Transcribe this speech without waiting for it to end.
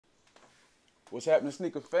What's happening,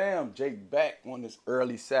 sneaker fam? Jake back on this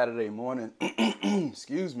early Saturday morning,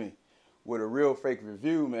 excuse me, with a real fake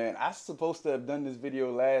review, man. I was supposed to have done this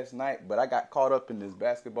video last night, but I got caught up in this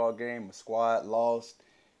basketball game. My squad lost.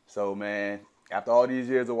 So, man, after all these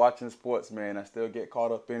years of watching sports, man, I still get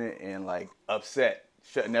caught up in it and, like, upset,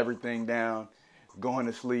 shutting everything down, going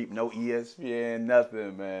to sleep, no ESPN,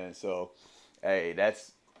 nothing, man. So, hey,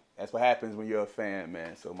 that's what happens when you're a fan,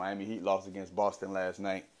 man. So, Miami Heat lost against Boston last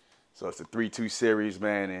night. So it's a 3-2 series,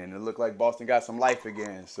 man, and it looked like Boston got some life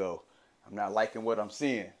again. So I'm not liking what I'm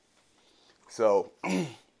seeing. So,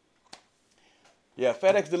 yeah,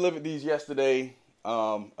 FedEx delivered these yesterday,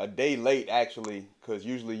 a day late, actually, because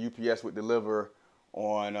usually UPS would deliver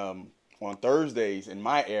on Thursdays in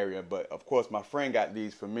my area. But, of course, my friend got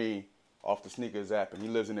these for me off the SNKRS app, and he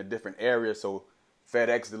lives in a different area, so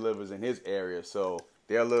FedEx delivers in his area. So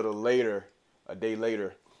they're a little later, a day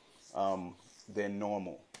later than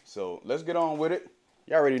normal. So let's get on with it.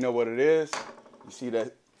 You already know what it is. You see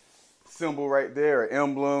that symbol right there,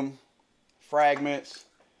 emblem, fragments.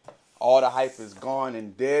 All the hype is gone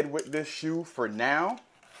and dead with this shoe for now.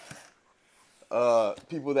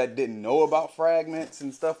 People that didn't know about fragments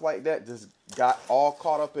and stuff like that just got all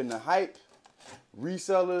caught up in the hype.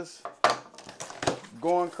 Resellers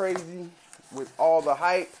going crazy with all the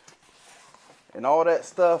hype and all that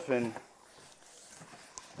stuff, and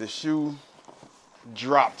the shoe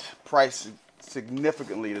dropped price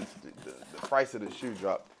significantly. The price of the shoe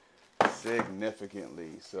dropped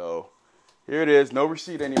significantly. So here it is. No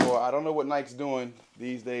receipt anymore. I don't know what Nike's doing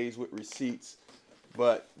these days with receipts,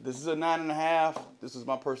 but this is a 9.5. This is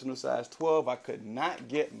my personal size 12. I could not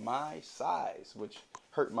get my size, which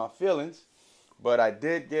hurt my feelings, but I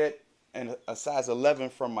did get a size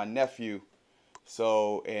 11 from my nephew.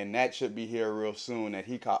 So, and that should be here real soon, that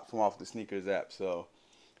he caught from off the SNKRS app. So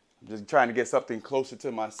I'm just trying to get something closer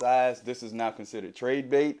to my size. This is now considered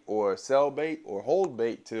trade bait or sell bait or hold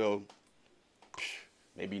bait till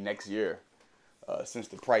maybe next year. Since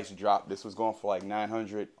the price dropped, this was going for like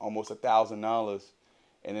 $900, almost $1,000,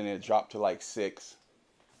 and then it dropped to like $600.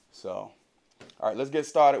 So, all right, let's get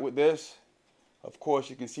started with this. Of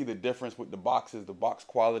course, you can see the difference with the boxes, the box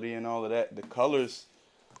quality and all of that. The colors.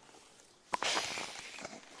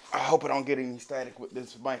 I hope I don't get any static with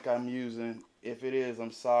this mic I'm using. If it is,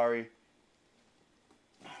 I'm sorry.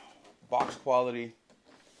 Box quality,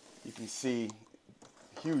 you can see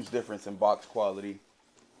huge difference in box quality.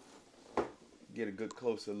 Get a good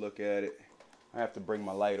closer look at it. I have to bring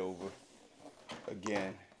my light over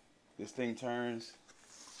again. This thing turns.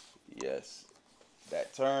 Yes,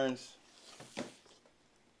 that turns.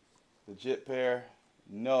 Legit pair.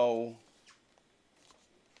 No.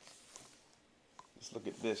 Let's look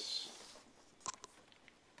at this.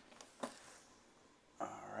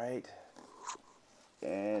 Right,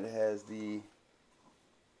 and it has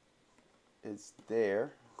it's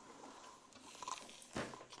there.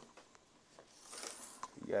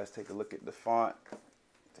 You guys take a look at the font,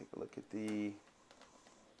 take a look at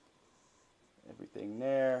everything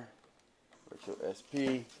there, Retro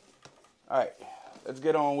SP. All right, let's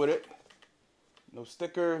get on with it. No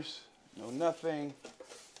stickers, no nothing.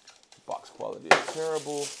 Box quality is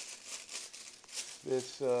terrible.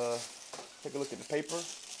 This, take a look at the paper.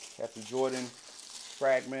 Got the Jordan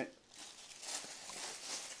Fragment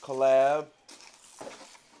collab.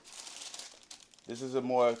 This is a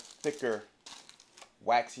more thicker,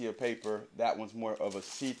 waxier paper. That one's more of a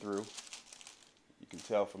see-through. You can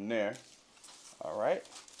tell from there. All right.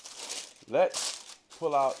 Let's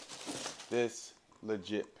pull out this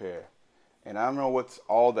legit pair. And I don't know what's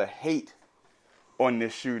all the hate on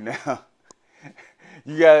this shoe now.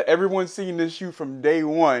 You got everyone's seen this shoe from day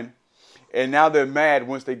one. And now they're mad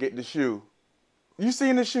once they get the shoe. You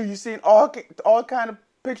seen the shoe, you seen all kind of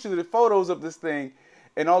pictures and photos of this thing,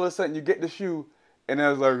 and all of a sudden you get the shoe, and I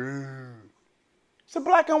was like, ugh. It's a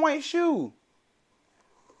black and white shoe.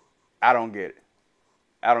 I don't get it.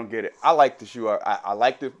 I don't get it. I like the shoe. I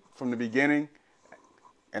liked it from the beginning,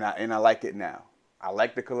 and I like it now. I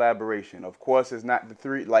like the collaboration. Of course, it's not the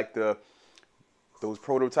three like those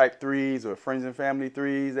prototype threes or friends and family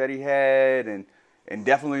threes that he had, and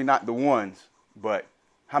definitely not the ones. But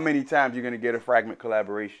how many times you're going to get a Fragment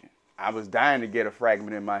collaboration? I was dying to get a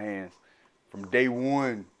Fragment in my hands from day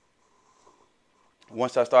one.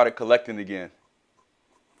 Once I started collecting again.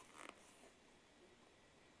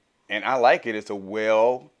 And I like it. It's a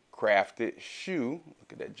well-crafted shoe.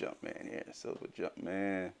 Look at that Jumpman here. Silver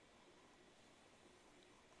Jumpman.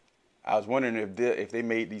 I was wondering if they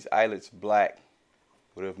made these eyelets black,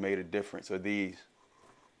 would have made a difference, or these.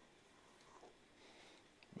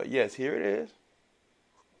 But yes, here it is.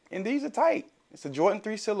 And these are tight. It's a Jordan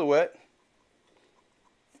 3 silhouette.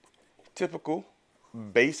 typical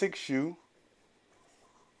basic shoe,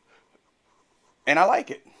 and I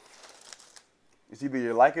like it. It's either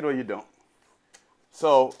you like it or you don't.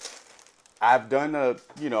 So I've done a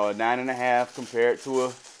 9.5 compared to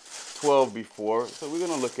a 12 before, so we're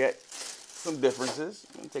gonna look at some differences.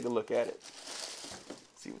 I'm gonna take a look at it,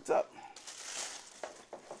 see what's up.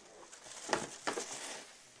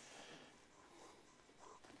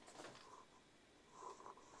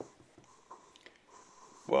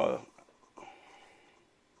 Well,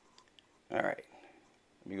 all right,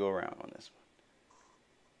 let me go around on this one.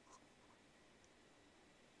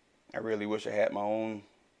 I really wish I had my own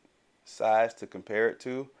size to compare it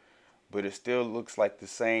to, but it still looks like the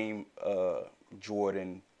same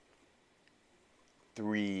Jordan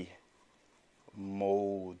 3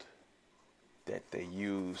 mold that they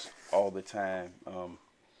use all the time.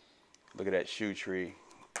 Look at that shoe tree,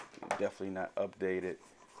 definitely not updated.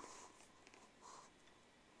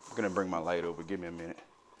 I'm gonna bring my light over, give me a minute.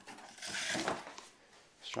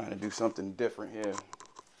 Just trying to do something different here.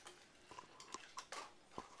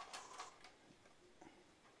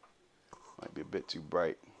 Might be a bit too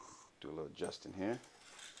bright. Do a little adjusting here.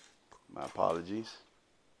 My apologies.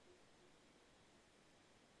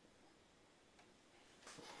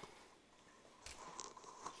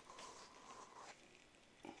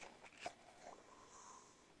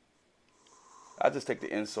 I'll just take the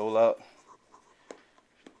insole out.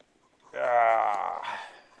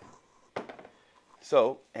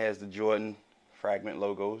 So it has the Jordan Fragment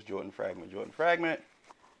logos, Jordan Fragment, Jordan Fragment.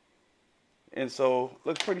 Insole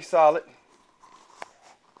looks pretty solid.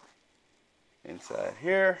 Inside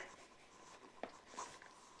here,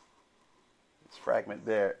 it's Fragment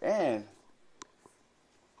there, and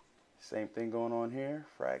same thing going on here,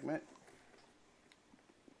 Fragment.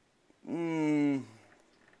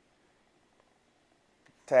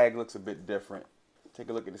 Tag looks a bit different. Take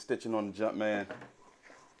a look at the stitching on the Jumpman.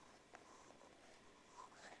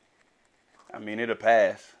 I mean, it'll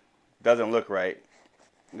pass. Doesn't look right.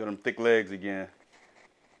 Got them thick legs again.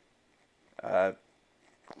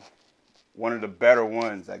 One of the better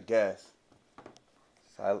ones, I guess.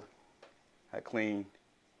 So how clean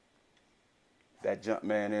that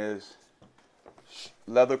Jumpman is.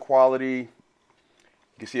 Leather quality. You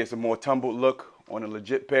can see it's a more tumbled look on a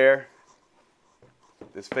legit pair.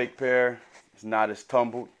 This fake pair is not as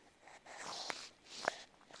tumbled.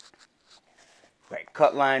 That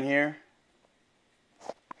cut line here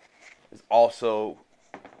is also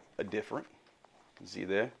a different. You can see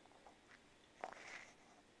there.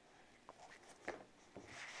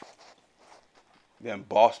 The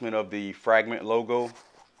embossment of the Fragment logo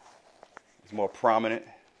is more prominent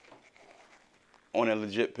on a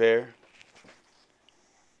legit pair.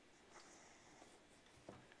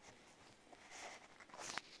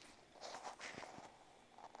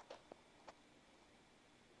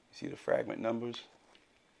 See the Fragment numbers?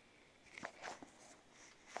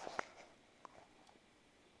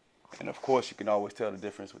 And of course, you can always tell the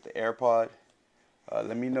difference with the AirPod.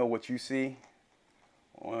 Let me know what you see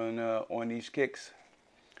on these kicks.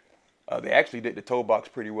 They actually did the toe box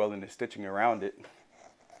pretty well in the stitching around it.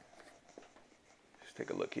 Let's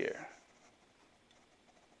take a look here.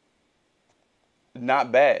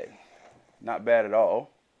 Not bad. Not bad at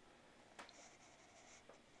all.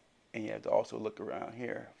 And you have to also look around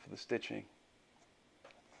here for the stitching.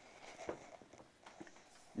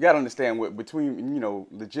 You gotta understand what between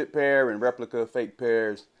legit pair and replica fake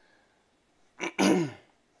pairs,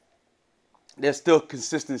 there's still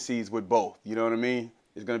consistencies with both. You know what I mean?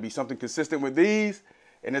 There's gonna be something consistent with these,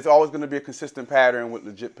 and there's always gonna be a consistent pattern with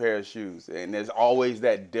legit pair of shoes, and there's always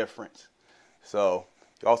that difference. So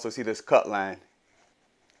you also see this cut line.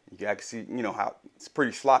 You can see how it's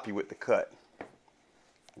pretty sloppy with the cut,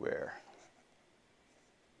 where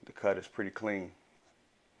the cut is pretty clean.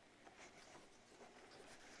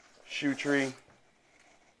 Shoe tree,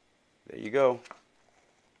 there you go.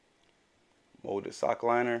 Molded sock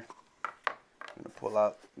liner. I'm gonna pull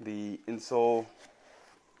out the insole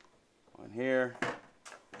on here.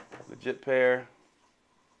 Legit pair.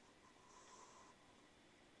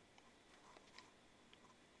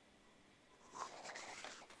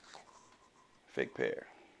 Fake pair,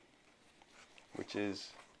 which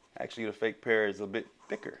is actually the fake pair is a bit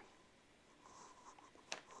thicker.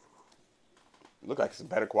 Look like it's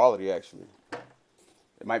better quality actually.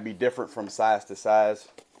 It might be different from size to size.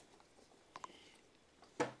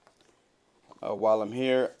 While I'm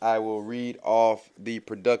here, I will read off the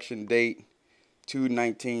production date.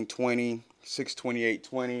 2/19/20,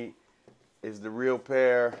 6/28/20 is the real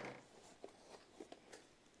pair.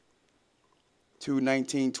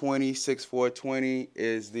 2/19/20, 6/4/20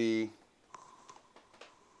 is the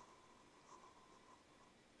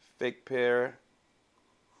fake pair.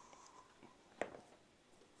 As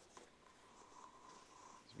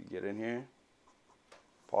we get in here,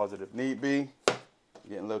 pause it if need be.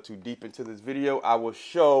 Getting a little too deep into this video. I will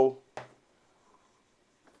show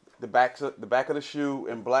the back of the shoe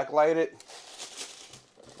and black lighted.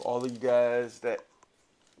 For all of you guys that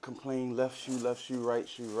complain left shoe, right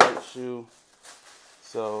shoe, right shoe.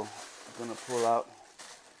 So I'm gonna pull out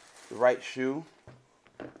the right shoe.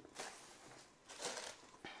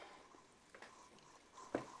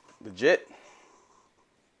 Legit.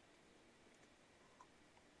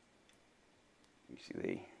 You see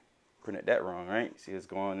they printed that wrong, right? See it's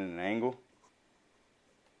going in an angle.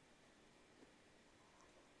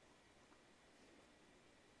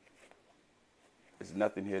 There's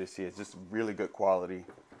nothing here to see. It's just really good quality.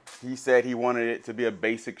 He said he wanted it to be a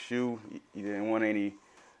basic shoe. He didn't want any,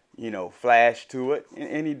 you know, flash to it,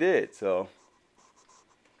 and he did. So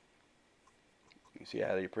you see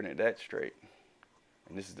how they printed that straight.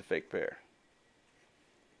 And this is the fake pair.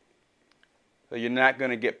 So you're not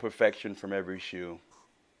going to get perfection from every shoe.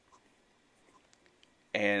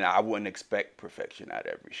 And I wouldn't expect perfection out of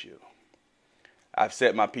every shoe. I've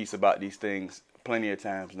said my piece about these things plenty of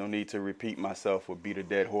times. No need to repeat myself or beat a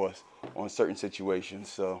dead horse on certain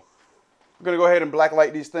situations. So I'm going to go ahead and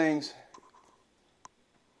blacklight these things.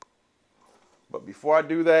 But before I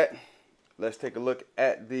do that, let's take a look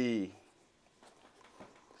at the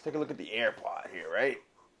AirPod here, right?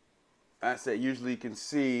 I said usually you can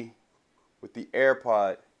see with the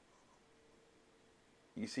AirPod,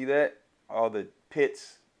 you see that? All the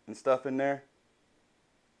pits and stuff in there.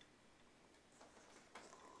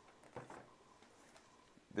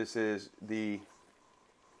 This is the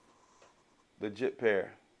legit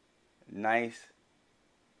pair. Nice,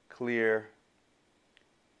 clear,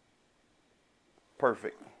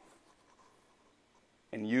 perfect.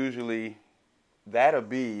 And usually that'll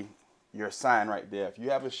be your sign right there. If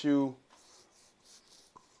you have a shoe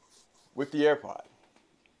with the AirPod,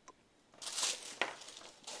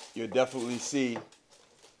 you'll definitely see,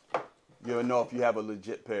 you'll know if you have a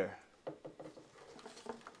legit pair.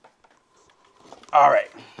 All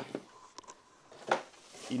right,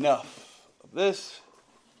 enough of this.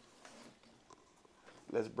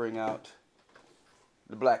 Let's bring out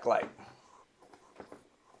the black light.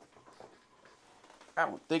 I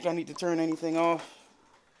don't think I need to turn anything off.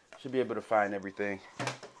 Should be able to find everything.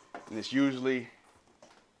 And it's usually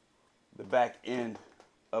the back end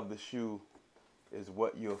of the shoe is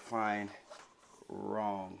what you'll find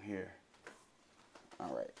wrong here.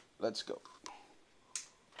 All right, let's go.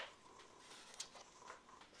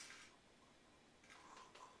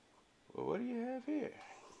 Well, what do you have here?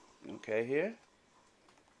 Okay, here.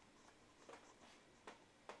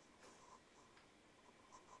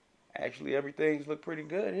 Actually, everything's look pretty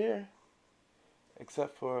good here,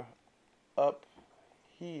 except for up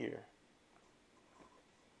here.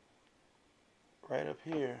 Right up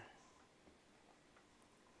here,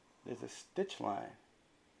 there's a stitch line.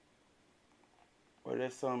 Or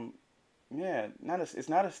there's some, yeah, it's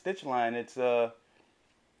not a stitch line, it's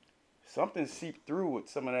something seeped through with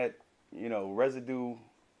some of that, you know, residue,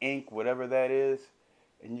 ink, whatever that is,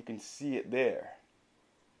 and you can see it there.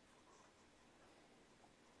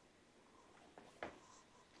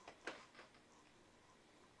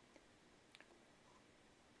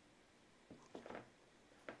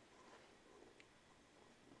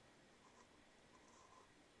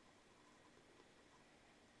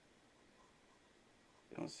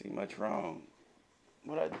 Don't see much wrong.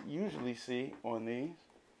 What I usually see on these,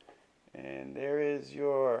 and there is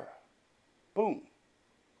your boom.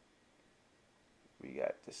 We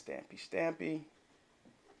got the stampy.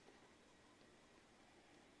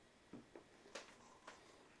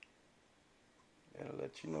 That'll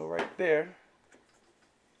let you know right there.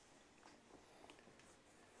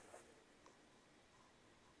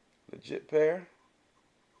 Legit pair.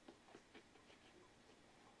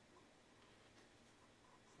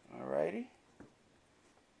 Alrighty.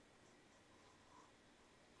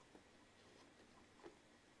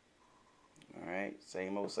 Alright,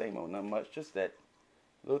 same old, not much, just that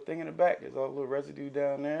little thing in the back. There's all a little residue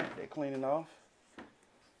down there. They're cleaning off.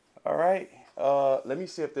 Alright, let me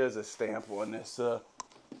see if there's a stamp on this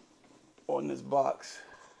box.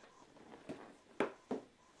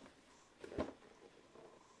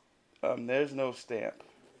 There's no stamp.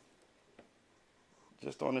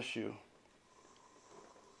 Just on the shoe.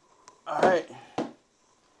 Alright.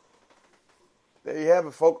 There you have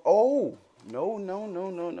it, folks. Oh, no.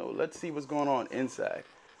 Let's see what's going on inside.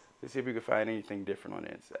 Let's see if we can find anything different on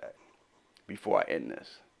the inside before I end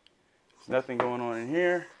this. There's nothing going on in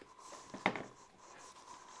here.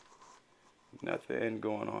 Nothing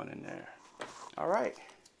going on in there. All right.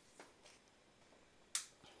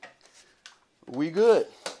 We good.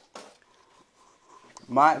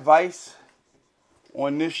 My advice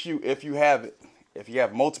on this shoe, if you have it, if you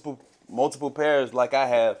have multiple pairs like I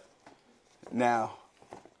have now,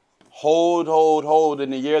 hold.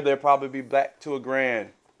 In a year, they'll probably be back to $1,000.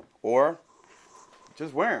 Or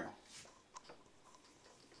just wear them.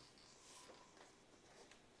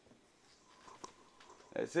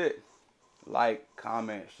 That's it. Like,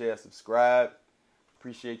 comment, share, subscribe.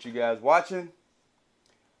 Appreciate you guys watching.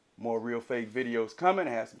 More real fake videos coming.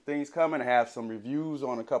 I have some things coming. I have some reviews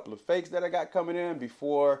on a couple of fakes that I got coming in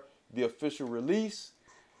before the official release.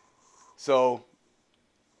 So,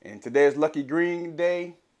 and today's Lucky Green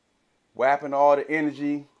Day. What happened to all the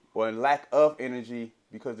energy or lack of energy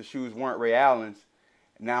because the shoes weren't Ray Allen's?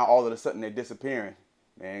 Now all of a sudden they're disappearing.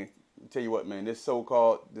 Man, I'll tell you what, man, this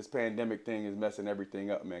pandemic thing is messing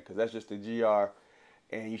everything up, man, because that's just a GR,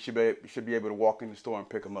 and you should be able to walk in the store and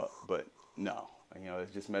pick them up. But no,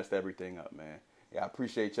 it's just messed everything up, man. Yeah, I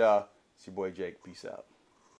appreciate y'all. It's your boy Jake. Peace out.